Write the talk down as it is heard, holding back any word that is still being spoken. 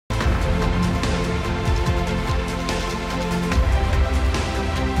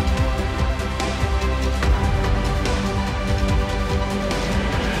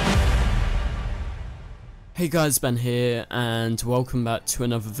Hey guys, Ben here, and welcome back to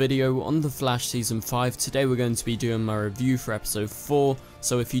another video on The Flash Season 5. Today we're going to be doing my review for Episode 4,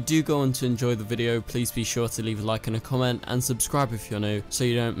 so if you do go on to enjoy the video, please be sure to leave a like and a comment, and subscribe if you're new, so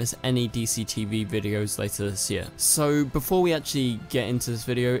you don't miss any DC TV videos later this year. So before we actually get into this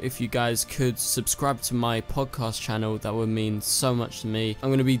video, if you guys could subscribe to my podcast channel, that would mean so much to me. I'm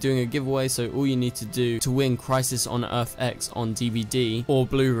going to be doing a giveaway, so all you need to do to win Crisis on Earth X on DVD or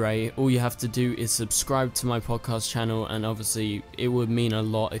Blu-ray, all you have to do is subscribe to my podcast channel, and obviously it would mean a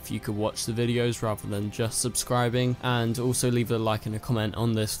lot if you could watch the videos rather than just subscribing, and also leave a like and a comment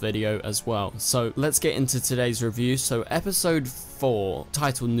on this video as well. So let's get into today's review. So episode 4,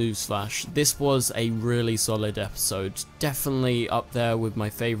 titled Newsflash. This was a really solid episode, definitely up there with my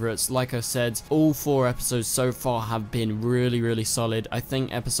favorites. Like I said, all 4 episodes so far have been really solid. I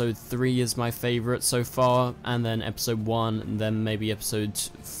think episode 3 is my favorite so far, and then episode 1, and then maybe episode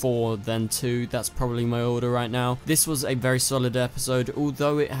 4, then 2. That's probably my order right now. This was a very solid episode,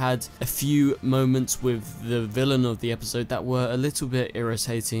 although it had a few moments with the villain of the episode that were a little bit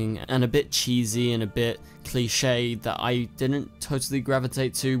irritating and a bit cheesy and a bit cliche that I didn't totally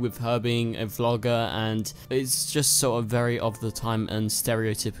gravitate to, with her being a vlogger, and it's just sort of very of the time and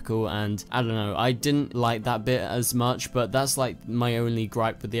stereotypical, and I don't know, I didn't like that bit as much, but that's like my only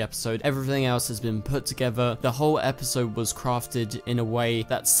gripe with the episode. Everything else has been put together. The whole episode was crafted in a way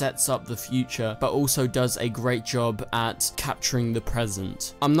that sets up the future but also does a great job at capturing the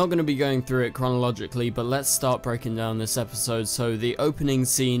present. I'm not going to be going through it chronologically, but let's start breaking down this episode. So the opening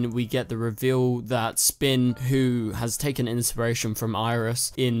scene, we get the reveal that Spin, who has taken inspiration from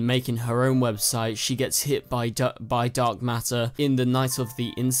Iris in making her own website, she gets hit by dark matter in the night of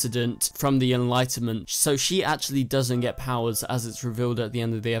the incident from the Enlightenment. So she actually doesn't get powers, as it's revealed at the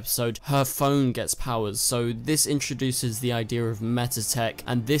end of the episode. Her phone gets powers. So this introduces the idea of metatech,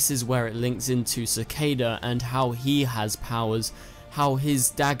 and this is where it links into Cicada and how he has powers, how his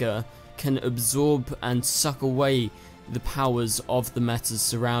dagger can absorb and suck away the powers of the metas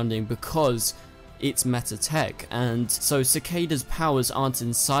surrounding, because it's metatech. And so Cicada's powers aren't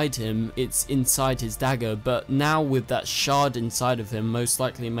inside him, it's inside his dagger, but now with that shard inside of him, most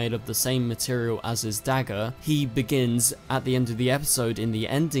likely made of the same material as his dagger, he begins at the end of the episode, in the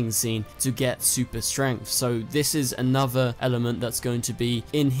ending scene, to get super strength. So this is another element that's going to be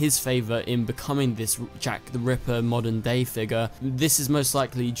in his favor in becoming this Jack the Ripper modern day figure. This is most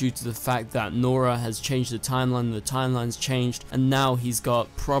likely due to the fact that Nora has changed the timeline's changed, and now he's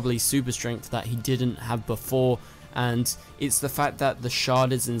got probably super strength that he didn't have before, and it's the fact that the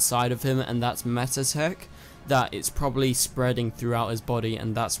shard is inside of him, and that's metatech, that it's probably spreading throughout his body,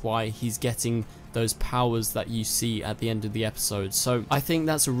 and that's why he's getting those powers that you see at the end of the episode. So I think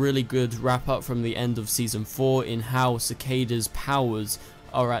that's a really good wrap up from the end of season 4 in how Cicada's powers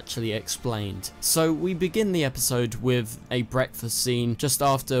are actually explained. So we begin the episode with a breakfast scene just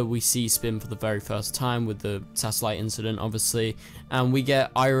after we see Spin for the very first time, with the satellite incident obviously, and we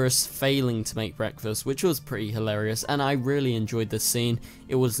get Iris failing to make breakfast, which was pretty hilarious, and I really enjoyed this scene.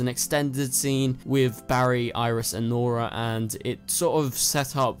 It was an extended scene with Barry, Iris and Nora, and it sort of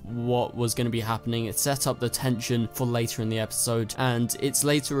set up what was going to be happening. It set up the tension for later in the episode, and it's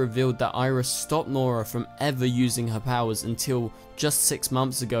later revealed that Iris stopped Nora from ever using her powers until just 6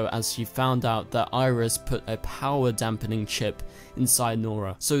 months ago, as she found out that Iris put a power dampening chip inside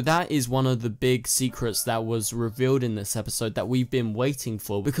Nora. So that is one of the big secrets that was revealed in this episode that we've been waiting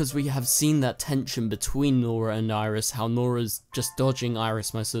for, because we have seen that tension between Nora and Iris, how Nora's just dodging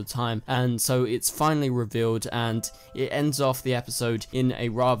Iris most of the time, and so it's finally revealed, and it ends off the episode in a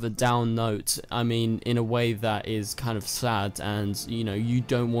rather down note. I mean, in a way that is kind of sad, and you know, you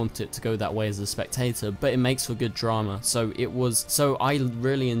don't want it to go that way as a spectator, but it makes for good drama. So I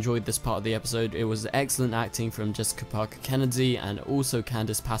really enjoyed this part of the episode. It was excellent acting from Jessica Parker Kennedy and also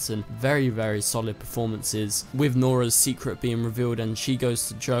Candice Patton. Very solid performances, with Nora's secret being revealed and she goes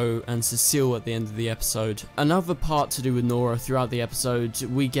to Joe and Cecile at the end of the episode. Another part to do with Nora throughout the episode,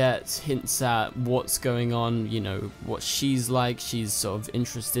 we get hints at what's going on, you know, what she's like. She's sort of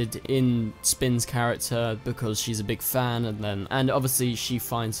interested in Spin's character because she's a big fan, and obviously she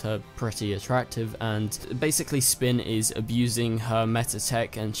finds her pretty attractive, and basically Spin is abusing her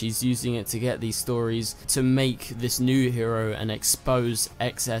metatech, and she's using it to get these stories to make this new hero and expose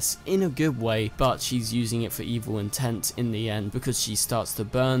XS in a good way, but she's using it for evil intent in the end, because she starts to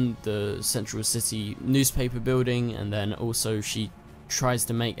burn the Central City newspaper building, and then also she tries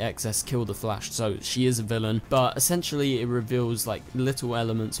to make XS kill the Flash. So she is a villain, but essentially it reveals like little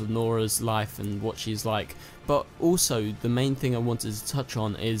elements of Nora's life and what she's like. But also the main thing I wanted to touch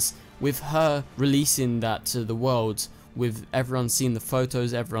on is with her releasing that to the world, with everyone seeing the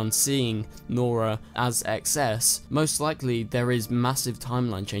photos, everyone seeing Nora as XS, most likely there is massive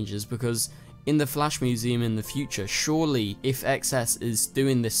timeline changes, because in the Flash Museum in the future, surely if XS is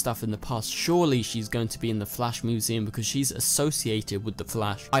doing this stuff in the past, surely she's going to be in the Flash Museum because she's associated with the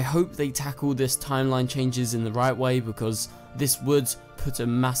Flash. I hope they tackle this timeline changes in the right way, because this would put a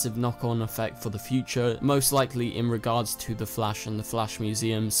massive knock-on effect for the future, most likely in regards to the Flash and the Flash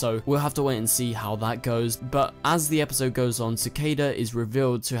Museum, so we'll have to wait and see how that goes. But as the episode goes on, Cicada is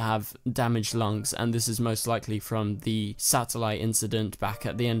revealed to have damaged lungs, and this is most likely from the satellite incident back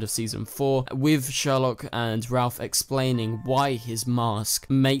at the end of season 4, with Sherlock and Ralph explaining why his mask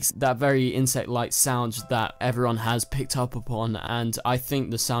makes that very insect-like sound that everyone has picked up upon, and I think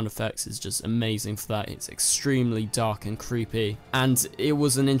the sound effects is just amazing for that. It's extremely dark and creepy, and it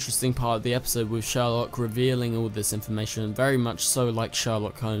was an interesting part of the episode with Sherlock revealing all this information, very much so like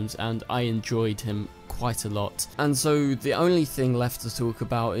Sherlock Holmes, and I enjoyed him quite a lot. And so the only thing left to talk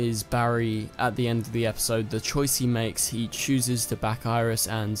about is Barry at the end of the episode. The choice he makes, he chooses to back Iris,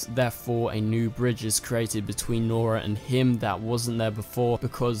 and therefore a new bridge is created between Nora and him that wasn't there before,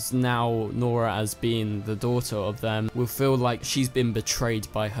 because now Nora, as being the daughter of them, will feel like she's been betrayed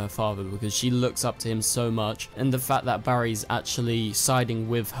by her father because she looks up to him so much, and the fact that Barry's actually siding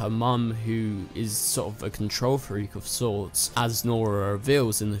with her mum, who is sort of a control freak of sorts, as Nora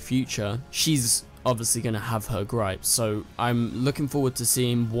reveals in the future, she's obviously going to have her gripes. So I'm looking forward to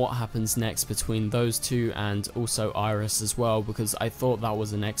seeing what happens next between those two, and also Iris as well, because I thought that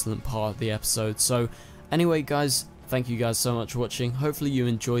was an excellent part of the episode. So anyway guys, thank you guys so much for watching. Hopefully you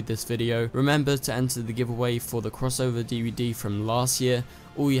enjoyed this video. Remember to enter the giveaway for the crossover DVD from last year.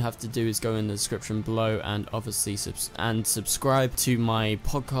 All you have to do is go in the description below, and obviously subscribe to my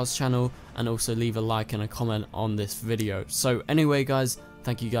podcast channel, and also leave a like and a comment on this video. So anyway guys,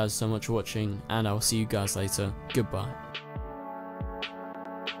 thank you guys so much for watching, and I'll see you guys later. Goodbye.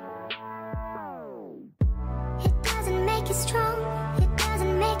 It doesn't make you strong.